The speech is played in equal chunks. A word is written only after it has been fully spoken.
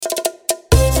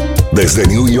Desde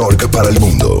New York para el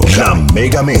mundo, la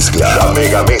mega mezcla. La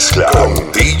mega mezcla con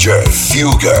DJ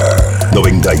Fugger.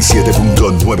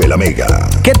 97.9 La Mega.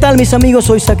 ¿Qué tal, mis amigos?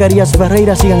 Soy Zacarías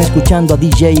Ferreira. Sigan escuchando a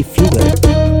DJ Fugger.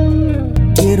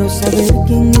 Quiero saber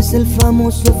quién es el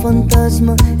famoso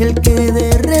fantasma, el que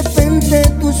de repente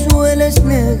tú sueles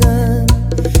negar.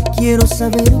 Quiero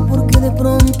saber por qué de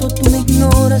pronto tú me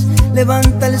ignoras.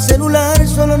 Levanta el celular,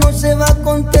 solo no se va a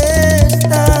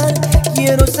contestar.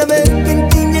 Quiero saber quién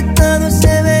te ha inyectado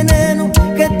ese veneno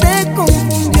que te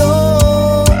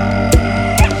confundió.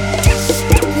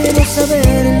 Quiero saber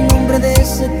el nombre de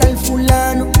ese tal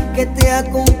fulano que te ha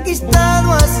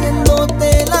conquistado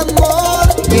haciéndote el amor.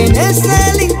 ¿Quién es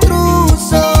el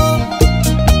intruso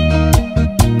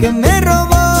que me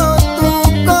robó tu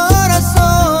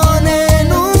corazón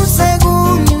en un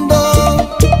segundo?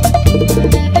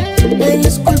 Él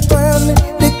es culpable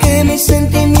de que mis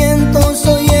sentimientos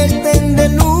hoy estén de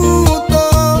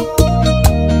luto.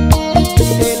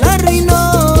 Él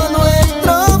arruinó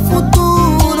nuestro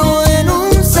futuro en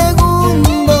un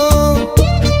segundo.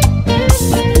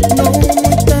 No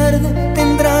muy tarde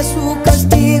tendrá su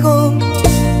castigo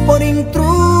por intruso.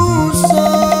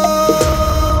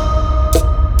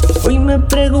 Hoy me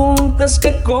preguntas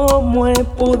que cómo he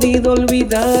podido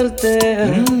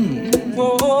olvidarte.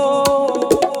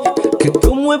 Que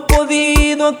cómo he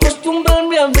podido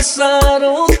acostumbrarme a besar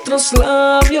otros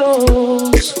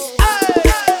labios.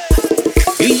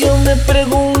 Y yo me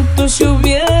pregunto si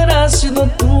hubiera sido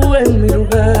tú en mi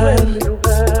lugar.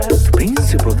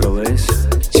 Príncipe otra vez.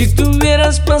 Si tú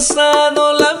hubieras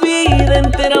pasado la vida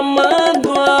entera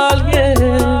amando a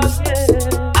alguien,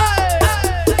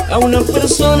 a una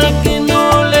persona que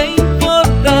no le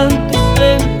importan tus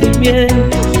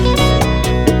sentimientos.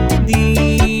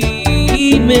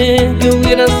 Dime qué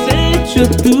hubieras hecho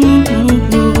tú.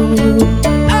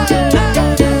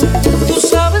 Tú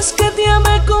sabes que te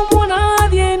amé como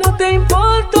nadie y no te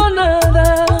importó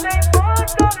nada.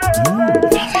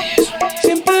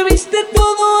 Siempre viste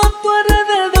todo a tu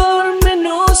alrededor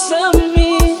menos a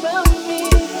mí.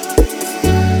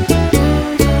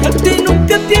 A ti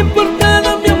nunca te ha importado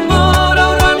mi amor,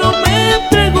 ahora no me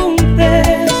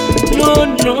preguntes. No,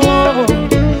 no,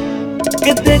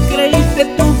 que te creíste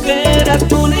tú que eras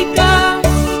única,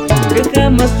 que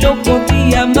jamás yo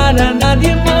podía amar a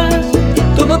nadie más.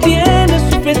 Todo tiene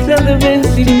su fecha de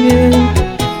vencimiento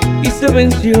y se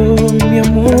venció mi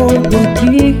amor por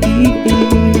ti.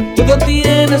 Todo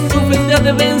tiene su fecha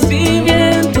de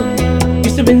vencimiento y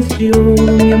se venció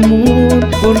mi amor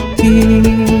por ti.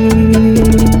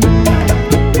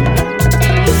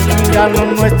 Ya lo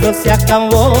nuestro se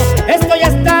acabó, esto ya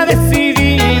está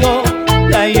decidido.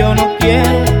 Ya yo no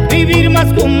quiero vivir más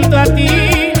junto a ti.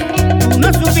 Tú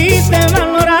no supiste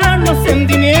valorar los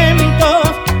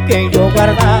sentimientos que yo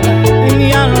guardaba en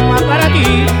mi alma para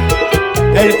ti.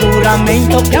 El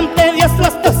juramento que ante Dios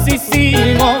los dos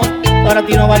hicimos, para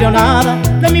ti no valió nada,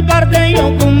 de mi parte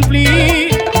yo cumplí.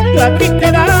 Yo a ti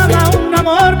te daba un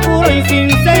amor puro y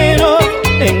sincero,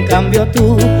 en cambio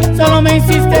tú solo me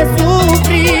hiciste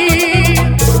sufrir.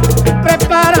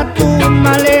 Prepara tu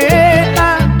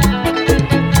maleta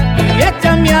y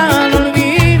échame al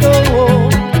olvido.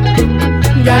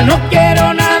 Ya no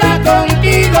quiero nada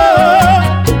contigo,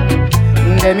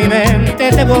 de mi mente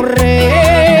te borré.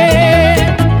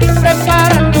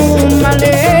 Prepara tu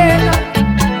maleta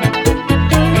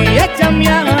y échame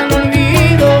al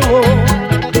olvido.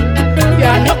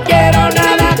 Ya no quiero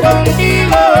nada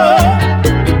contigo,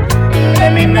 de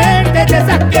mi mente te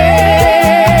saqué.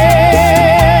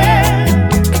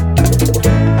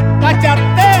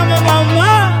 Pachatemos,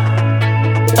 mamá.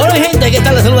 Hola gente, ¿qué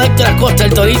tal? Les saluda Héctor Acosta,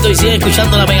 el Torito, y siguen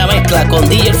escuchando la mega mezcla con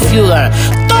DJ Fugger.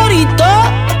 ¡Torito!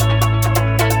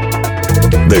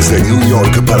 Desde New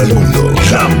York para el mundo,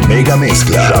 la mega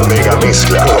mezcla. La mega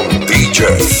mezcla con DJ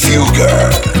Fugger.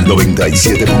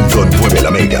 97.9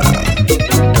 La Mega.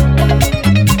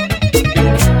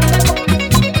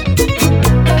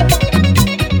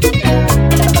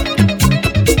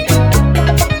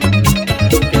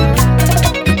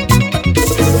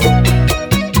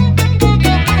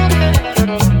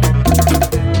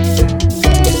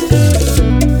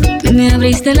 Me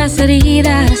abriste las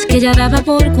heridas que ya daba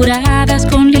por curadas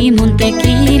con limón,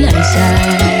 tequila y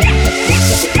sal.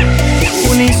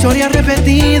 Una historia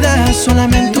repetida,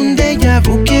 solamente un déjà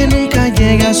vu que nunca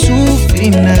llega a su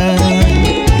final.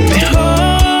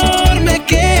 Mejor me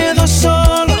quedo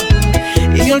solo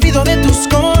y me olvido de tus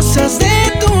cosas,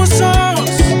 de tus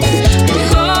ojos.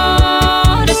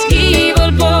 Mejor esquivo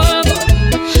el polvo,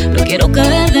 no quiero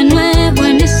caer de nuevo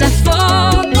en esa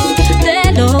foto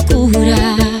de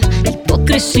locura,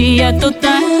 hipocresía total.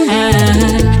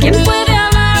 ¿Quién puede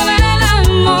amar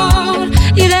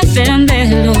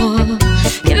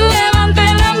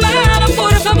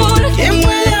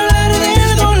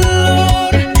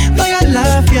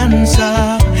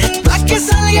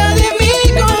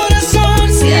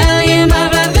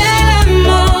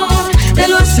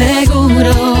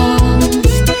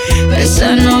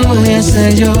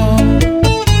ser yo.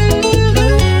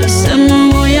 Ese no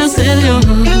voy a ser yo.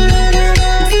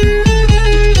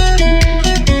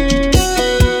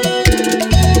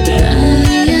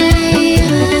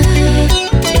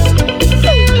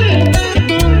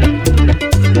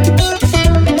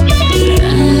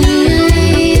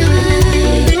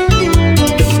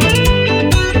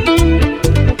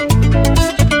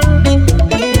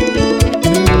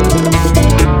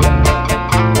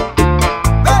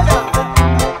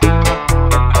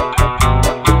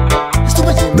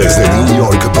 Desde New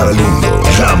York para el mundo,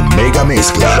 la mega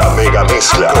mezcla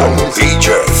con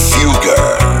DJ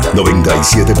Fugger.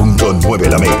 97.9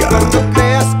 la mega. No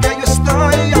creas que yo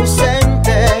estoy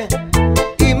ausente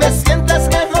y me sientas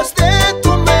lejos de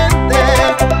tu mente.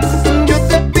 Yo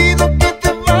te pido que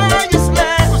te vayas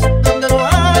lejos, donde no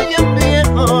hayan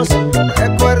viejos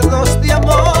recuerdos de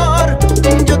amor.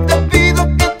 Yo te pido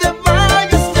que te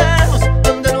vayas lejos,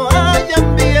 donde no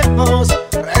hayan viejos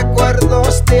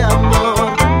recuerdos de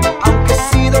amor. Aunque he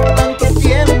sido tanto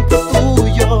tiempo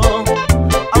tuyo,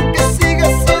 aunque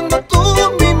sigas siendo tú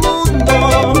mi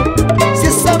mundo, si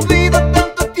he sabido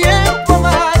tanto tiempo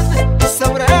amarte,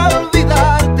 sabré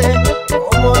olvidarte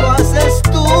como lo haces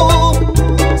tú.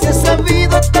 Si he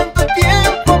sabido tanto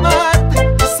tiempo amarte,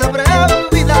 sabré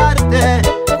olvidarte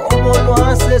como lo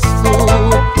haces tú.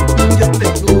 Yo te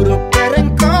juro que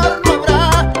rencor no habrá,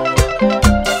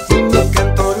 y mi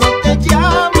canto no te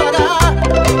llamará.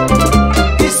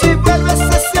 Y si vuelves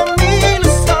hacia mí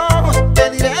los ojos, te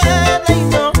diré de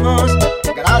hinojos,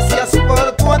 gracias por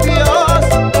tu adiós.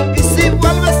 Y si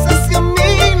vuelves hacia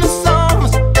mí los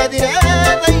ojos, te diré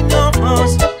de hinojos,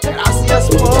 gracias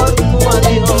por tu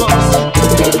adiós.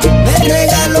 Me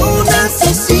regaló una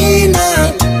asesina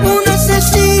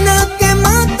que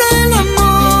mata el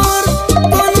amor,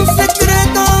 con un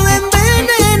secreto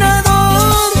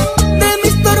envenenador. De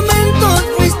mis tormentos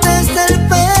fuiste el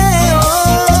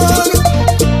peor.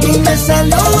 Y me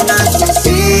salió una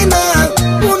asesina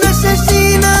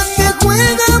que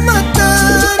juega a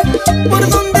matar. Por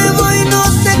donde voy no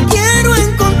te quiero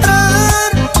encontrar.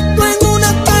 Tú en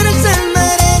una cárcel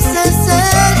mereces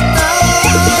estar.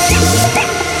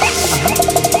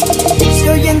 Se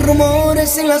oyen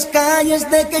rumores en las calles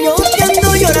de que yo te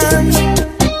ando llorando.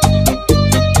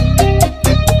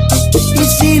 Y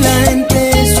si la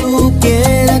gente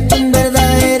supiera que en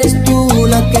verdad eres tú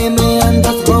la que me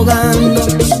andas rogando.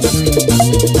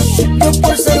 Yo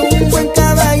por ser un buen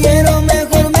caballero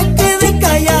mejor me quedé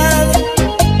callado.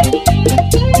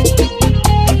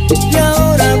 Y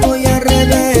ahora voy a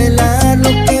revelar lo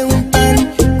que un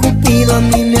tal Cupido a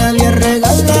mí me había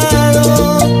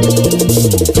regalado.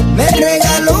 Me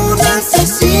regaló una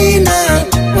asesina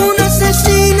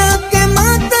que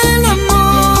mata el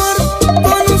amor,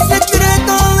 con un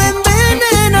secreto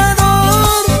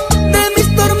envenenador. De mis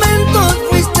tormentos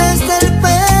fuiste el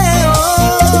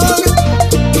peor.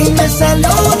 Y me salió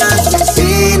una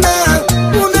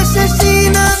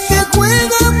asesina que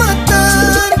juega a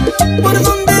matar. Por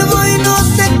donde voy no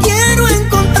te quiero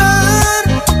encontrar.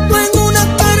 Tú en una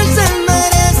cárcel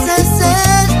mereces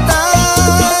estar.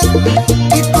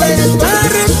 Y tú eres la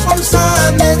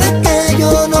responsable de que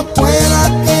yo no pueda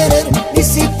querer, ni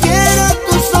siquiera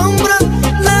tu sombra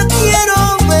la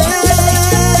quiero ver.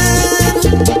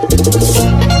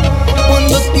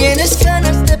 Cuando tienes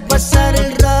ganas de pasar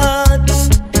el rato,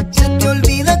 se te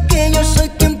olvida que yo soy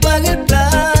quien paga el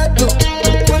plato.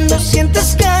 Cuando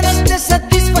sientes ganas de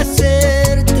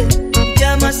satisfacerte,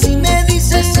 llamas y me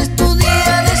dices es tu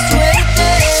día de suerte.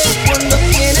 Cuando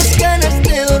tienes ganas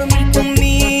de dormir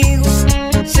conmigo,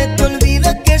 se te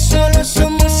olvida que solo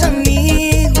somos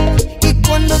amigos. Y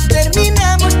cuando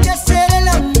terminamos de hacer el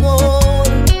amor,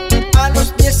 a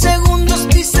los 10 segundos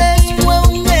dices fue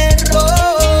un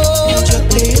error. Yo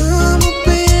te amo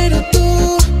pero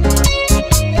tú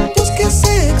buscas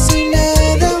sexo y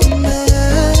nada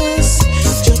más.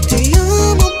 Yo te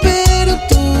amo pero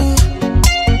tú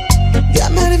de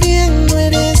amar bien no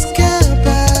eres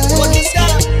capaz.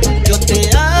 Yo te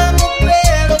amo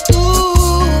pero tú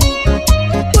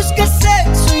buscas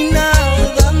sexo y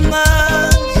nada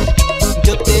más.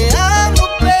 Yo te amo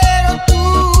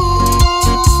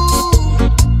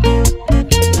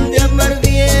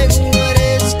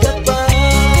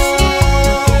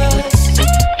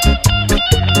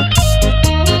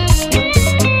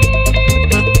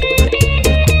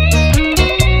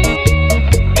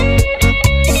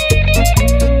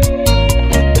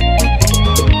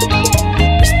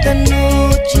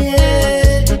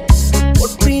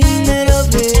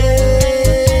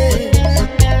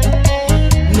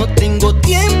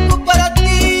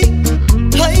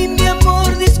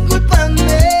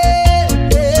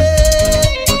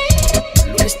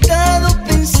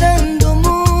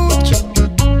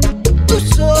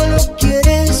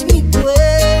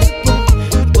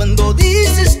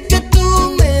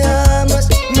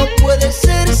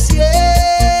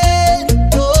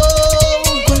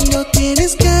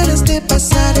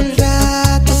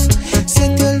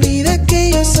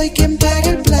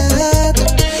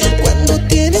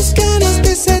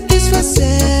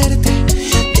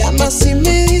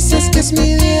es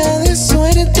mi día de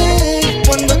suerte.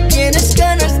 Cuando tienes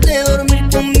ganas de dormir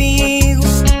conmigo,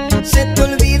 se te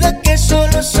olvida que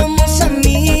solo somos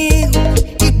amigos.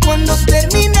 Y cuando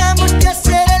terminamos de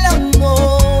hacer el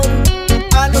amor,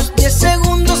 a los 10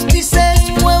 segundos dices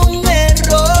fue un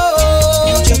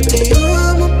error. Yo te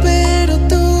amo pero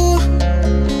tú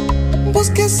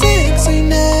buscas sexo y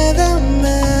nada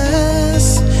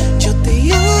más. Yo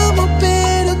te amo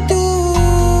pero tú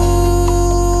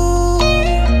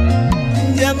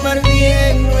de amar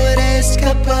bien no eres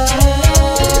capaz.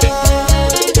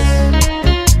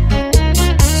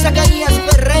 Zacarías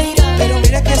Ferreira, pero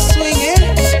mira que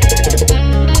swinger.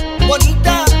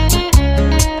 Bonita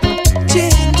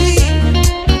J&D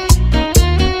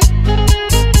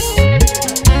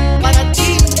para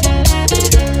ti.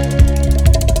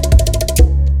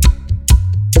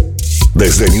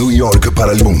 Desde New York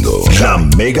para el mundo, la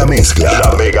mega mezcla.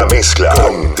 La mega mezcla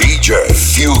con DJ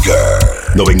Fugger.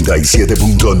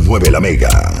 97.9 La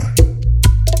Mega.